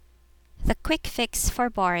The quick fix for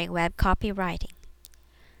boring web copywriting.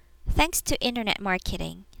 Thanks to internet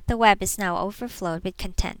marketing, the web is now overflowed with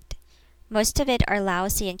content. Most of it are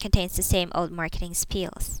lousy and contains the same old marketing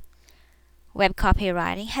spiels. Web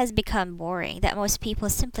copywriting has become boring that most people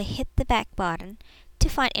simply hit the back button to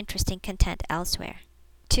find interesting content elsewhere.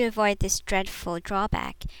 To avoid this dreadful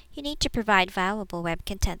drawback, you need to provide valuable web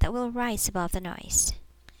content that will rise above the noise.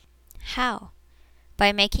 How?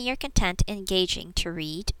 By making your content engaging to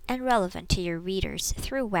read and relevant to your readers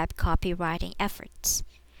through web copywriting efforts.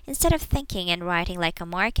 Instead of thinking and writing like a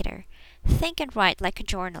marketer, think and write like a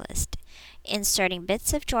journalist. Inserting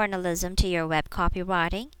bits of journalism to your web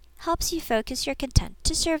copywriting helps you focus your content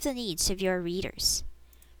to serve the needs of your readers.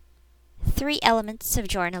 3 elements of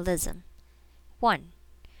journalism. 1.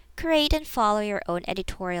 Create and follow your own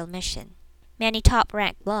editorial mission. Many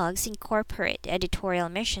top-ranked blogs incorporate editorial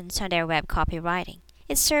missions on their web copywriting.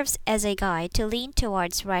 It serves as a guide to lean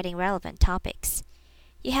towards writing relevant topics.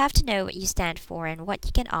 You have to know what you stand for and what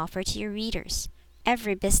you can offer to your readers.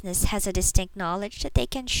 Every business has a distinct knowledge that they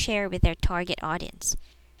can share with their target audience.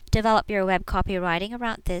 Develop your web copywriting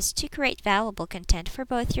around this to create valuable content for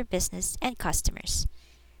both your business and customers.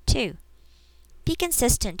 2. Be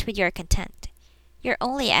consistent with your content. You're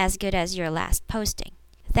only as good as your last posting.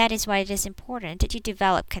 That is why it is important that you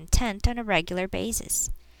develop content on a regular basis.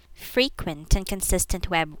 Frequent and consistent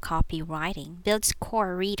web copywriting builds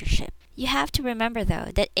core readership. You have to remember,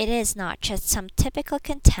 though, that it is not just some typical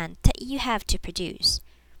content that you have to produce.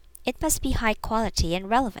 It must be high quality and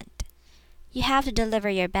relevant. You have to deliver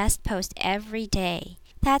your best post every day.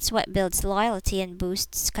 That's what builds loyalty and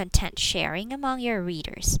boosts content sharing among your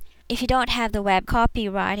readers. If you don't have the web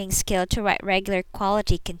copywriting skill to write regular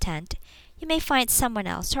quality content, you may find someone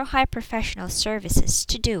else or hire professional services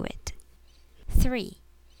to do it. 3.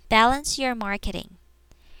 Balance your marketing.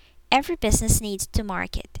 Every business needs to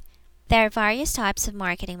market. There are various types of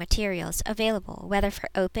marketing materials available, whether for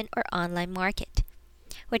open or online market.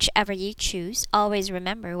 Whichever you choose, always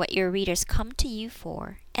remember what your readers come to you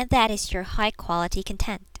for, and that is your high-quality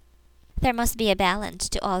content. There must be a balance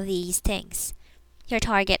to all these things. Your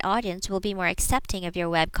target audience will be more accepting of your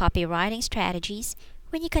web copywriting strategies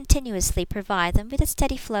when you continuously provide them with a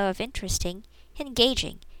steady flow of interesting,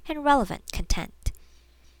 engaging, and relevant content.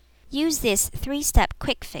 Use this 3-step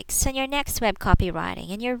quick fix on your next web copywriting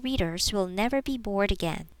and your readers will never be bored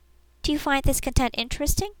again. Do you find this content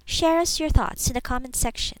interesting? Share us your thoughts in the comments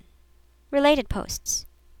section. Related posts.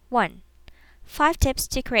 1. 5 tips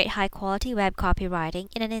to create high-quality web copywriting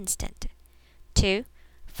in an instant. 2.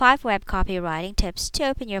 5 web copywriting tips to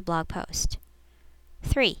open your blog post.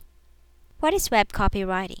 3. What is web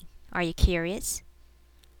copywriting? Are you curious?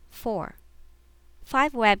 4.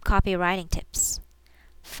 5 web copywriting tips.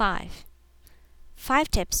 5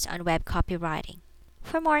 tips on web copywriting.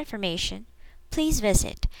 For more information, please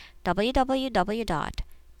visit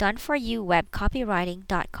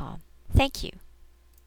www.doneforyouwebcopywriting.com. Thank you.